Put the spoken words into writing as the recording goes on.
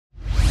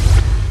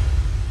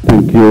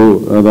Thank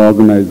you, the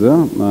organizer.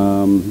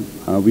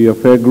 We are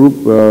Fair Group.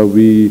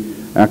 We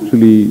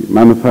actually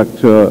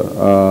manufacture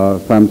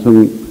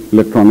Samsung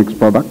electronics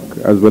product,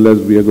 as well as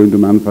we are going to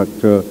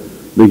manufacture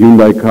the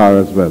Hyundai car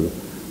as well.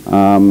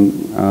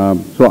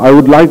 So I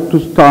would like to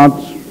start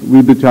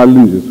with the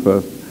challenges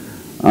first.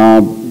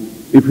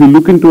 If you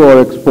look into our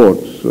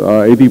exports,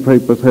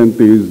 85%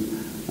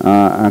 is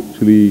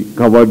actually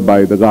covered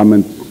by the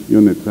garments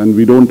units, and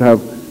we don't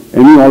have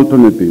any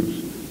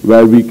alternatives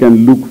where we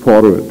can look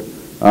forward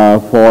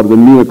for the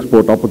new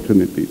export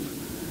opportunities.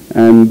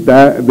 And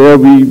there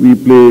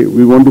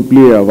we want to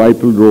play a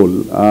vital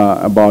role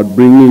about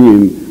bringing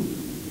in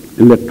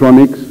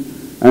electronics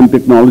and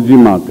technology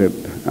market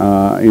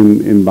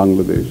in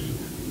Bangladesh.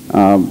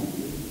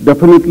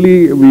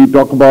 Definitely we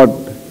talk about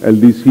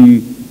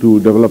LDC to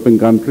developing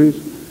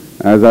countries.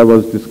 As I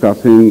was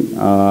discussing,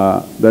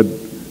 that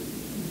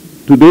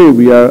today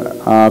we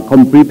are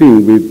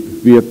competing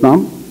with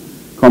Vietnam,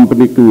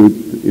 competing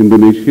with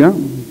Indonesia,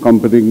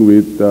 competing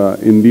with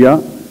India.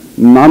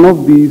 None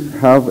of these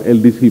have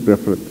LDC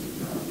preference.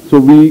 So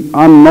we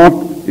are not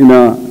in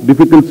a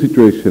difficult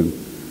situation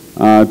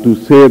to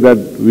say that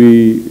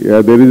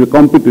there is a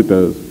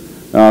competitor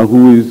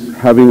who is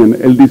having an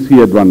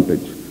LDC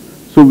advantage.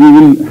 So we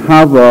will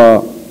have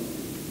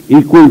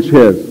equal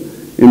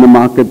shares in the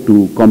market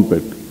to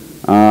compete.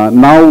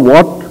 Now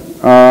what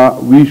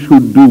we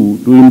should do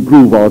to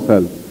improve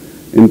ourselves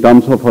in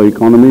terms of our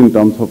economy, in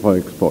terms of our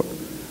export.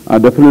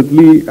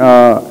 Definitely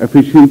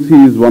efficiency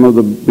is one of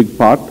the big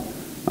part.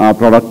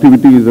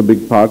 Productivity is a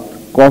big part.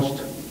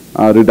 Cost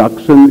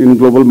reduction in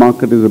global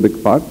market is a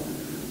big part.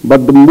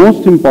 But the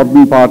most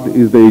important part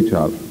is the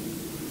HR.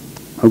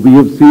 We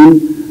have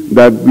seen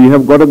that we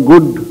have got a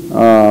good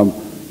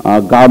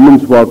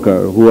garments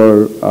worker who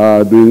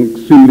are doing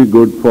extremely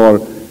good for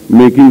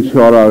making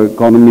sure our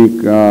economic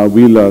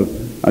wheel are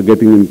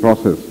getting in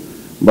process.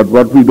 But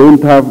what we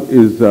don't have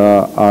is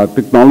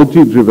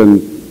technology-driven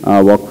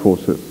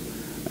workforces.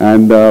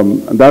 And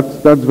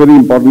that's very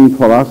important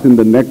for us in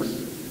the next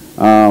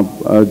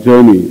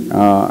journey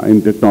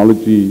in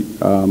technology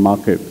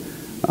market.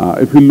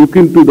 If you look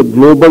into the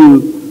global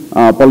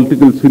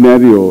political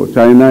scenario,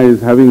 China is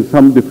having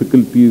some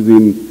difficulties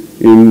in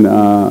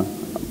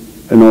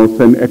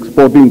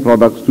exporting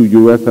products to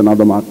US and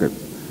other markets,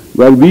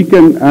 where we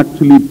can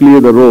actually play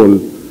the role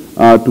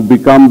to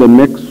become the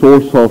next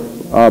source of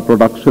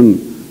production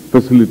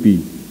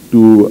facility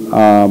to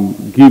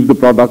give the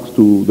products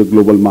to the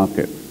global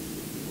market.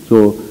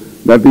 So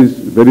that is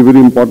very, very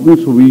important.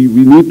 So we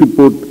need to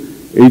put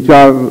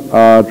HR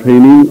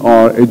training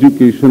or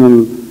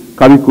educational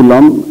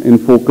curriculum in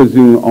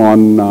focusing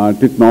on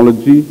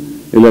technology,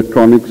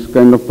 electronics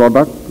kind of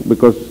product,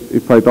 because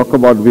if I talk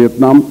about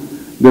Vietnam,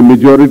 the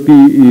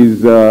majority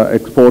is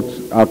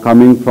exports are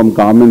coming from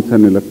garments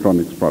and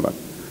electronics product.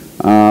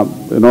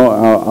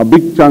 A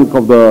big chunk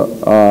of the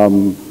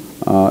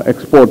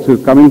exports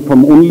is coming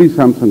from only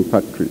Samsung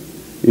factory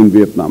in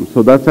Vietnam.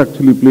 So that's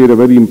actually played a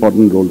very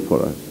important role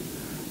for us.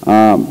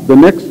 The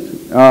next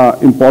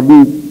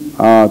important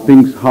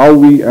things, how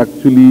we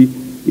actually,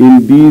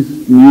 in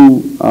these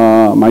new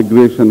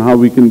migration, how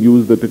we can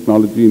use the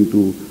technology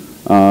into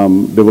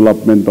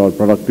development or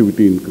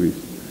productivity increase.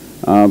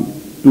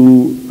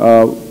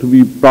 To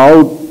be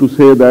proud to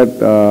say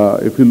that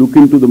if you look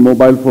into the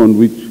mobile phone,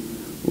 which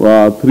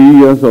 3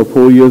 years or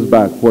 4 years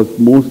back was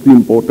mostly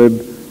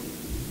imported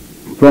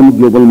from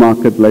global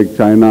market like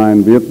China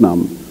and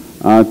Vietnam,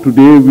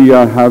 today we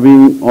are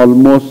having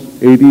almost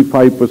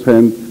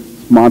 85%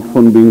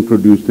 smartphone being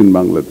produced in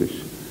Bangladesh.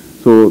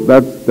 So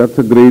that's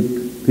a great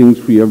things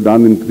we have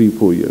done in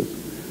 3-4 years.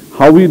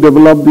 How we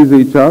develop these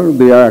HR,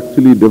 they are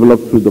actually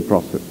developed through the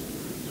process.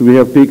 So we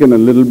have taken a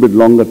little bit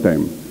longer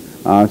time.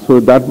 So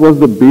that was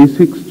the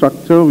basic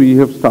structure we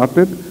have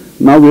started.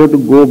 Now we have to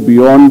go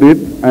beyond it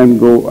and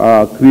go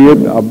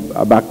create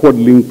a backward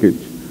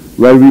linkage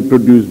where we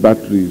produce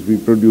batteries, we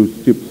produce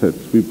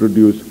chipsets, we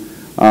produce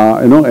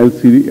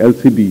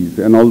LCDs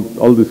and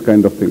all these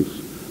kind of things.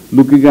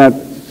 Looking at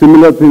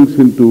similar things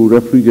into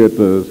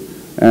refrigerators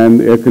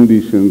and air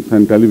conditions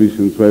and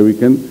televisions, where we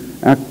can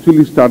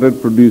actually started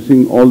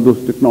producing all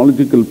those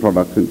technological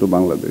products into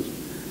Bangladesh.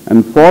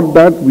 And for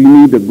that, we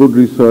need a good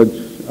research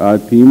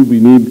team.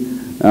 We need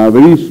a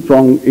very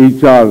strong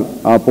HR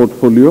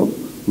portfolio,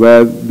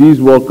 where these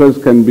workers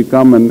can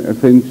become an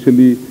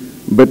essentially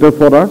better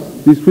for us.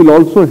 This will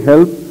also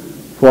help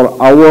for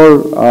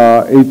our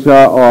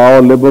HR or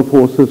our labor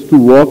forces to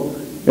work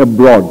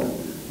abroad,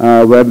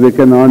 where they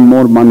can earn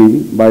more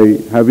money by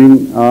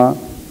having a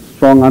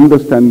strong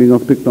understanding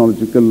of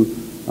technological,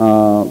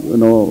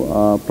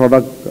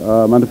 product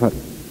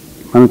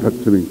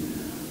manufacturing.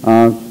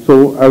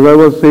 So as I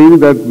was saying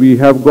that we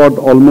have got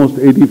almost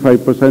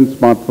 85%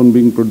 smartphone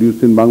being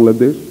produced in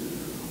Bangladesh.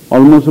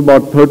 Almost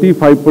about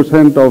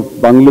 35% of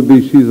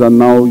Bangladeshis are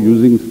now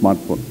using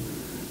smartphone.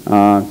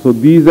 So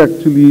these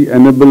actually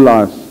enable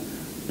us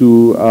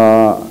to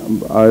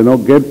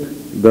get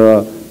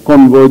the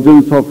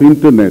convergence of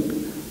internet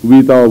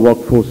with our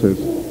workforces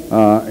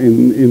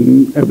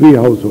in every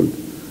household.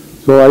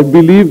 So I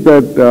believe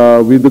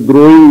that with the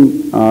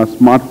growing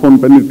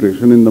smartphone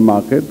penetration in the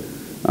market,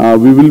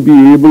 we will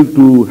be able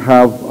to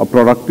have a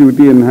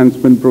productivity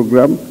enhancement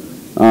program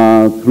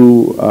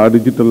through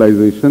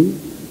digitalization,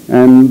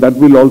 and that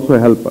will also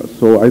help us.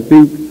 So I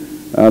think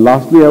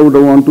lastly I would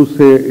want to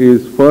say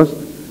is first,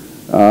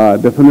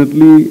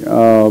 definitely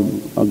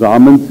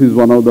garments is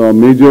one of the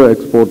major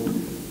export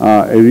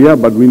area,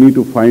 but we need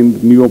to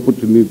find new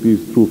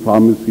opportunities through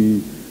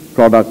pharmacy,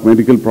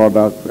 medical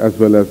products, as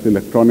well as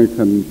electronics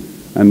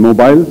and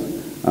mobiles.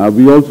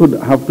 We also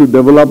have to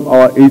develop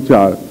our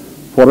HR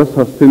for a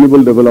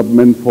sustainable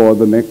development for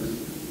the next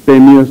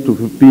 10 years to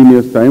 15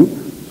 years time,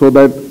 so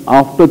that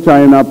after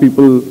China,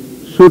 people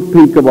should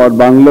think about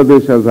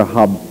Bangladesh as a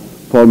hub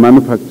for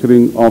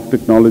manufacturing of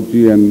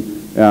technology and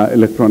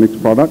electronics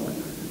products.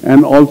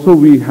 And also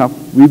we have,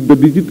 with the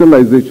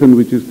digitalization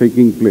which is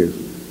taking place,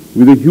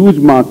 with a huge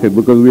market,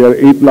 because we are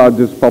 8th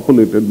largest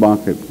populated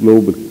market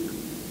globally,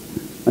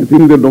 I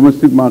think the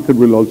domestic market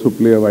will also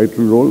play a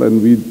vital role,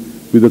 and with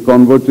the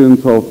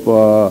convergence of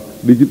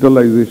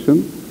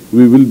digitalization,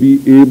 we will be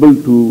able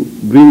to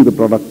bring the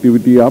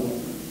productivity up,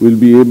 we'll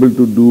be able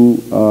to do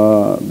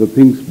the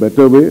things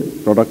better way,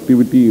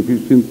 productivity,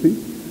 efficiency,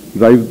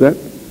 drive that,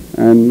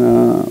 and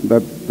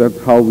that's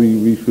how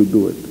we should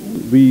do it.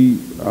 We,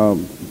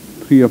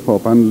 three of our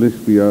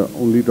panelists, we are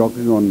only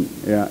talking on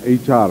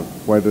HR,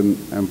 quite an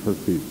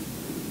emphasis.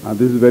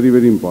 This is very,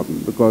 very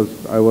important,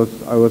 because I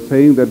was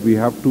saying that we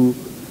have to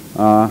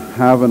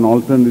have an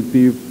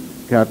alternative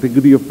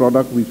category of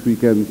product which we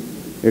can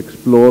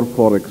explore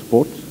for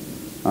exports.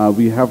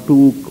 We have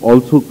to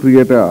also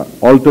create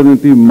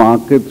alternative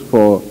markets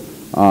for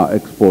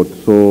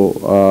exports. So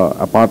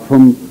apart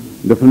from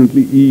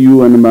definitely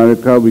EU and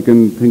America, we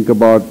can think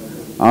about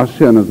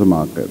ASEAN as a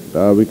market.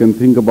 We can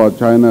think about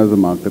China as a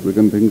market. We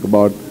can think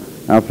about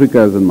Africa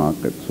as a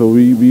market. So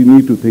we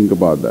need to think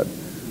about that.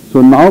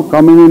 So now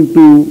coming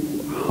into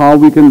how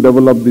we can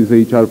develop this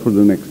HR for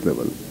the next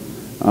level.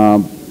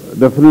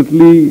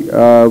 Definitely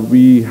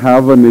we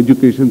have an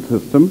education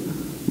system,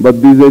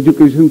 but this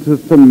education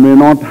system may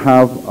not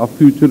have a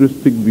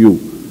futuristic view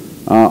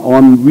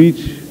on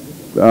which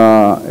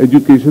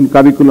education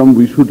curriculum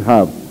we should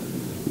have,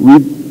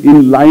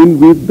 in line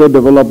with the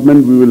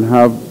development we will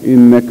have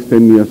in next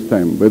 10 years'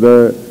 time.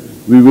 Whether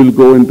we will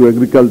go into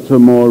agriculture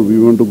more, we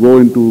want to go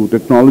into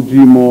technology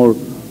more,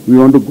 we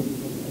want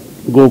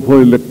to go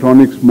for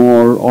electronics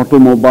more,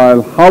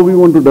 automobile, how we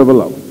want to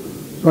develop.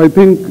 So I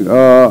think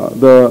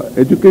the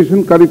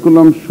education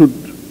curriculum should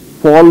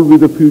fall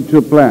with a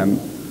future plan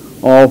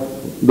of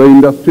the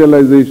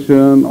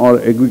industrialization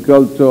or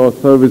agriculture or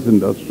service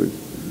industries.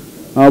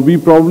 We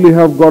probably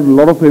have got a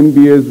lot of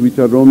MBAs which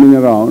are roaming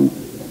around,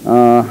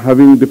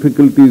 having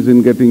difficulties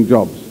in getting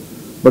jobs.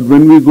 But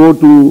when we go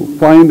to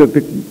find a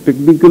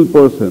technical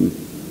person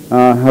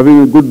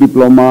having a good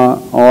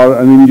diploma or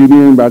an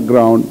engineering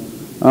background,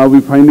 we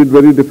find it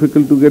very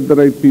difficult to get the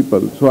right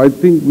people. So I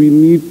think we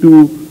need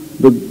to,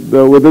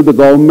 whether the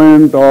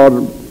government or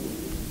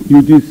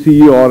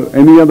UGC or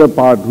any other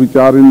part which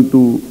are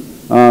into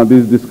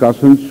these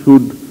discussions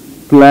should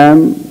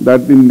plan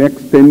that in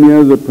next 10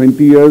 years or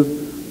 20 years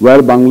where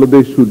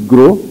Bangladesh should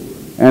grow,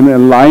 and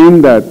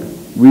align that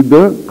with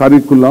the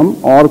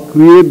curriculum or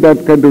create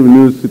that kind of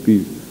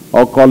universities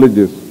or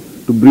colleges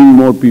to bring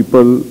more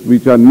people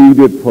which are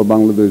needed for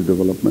Bangladesh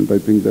development. I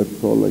think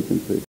that's all I can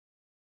say.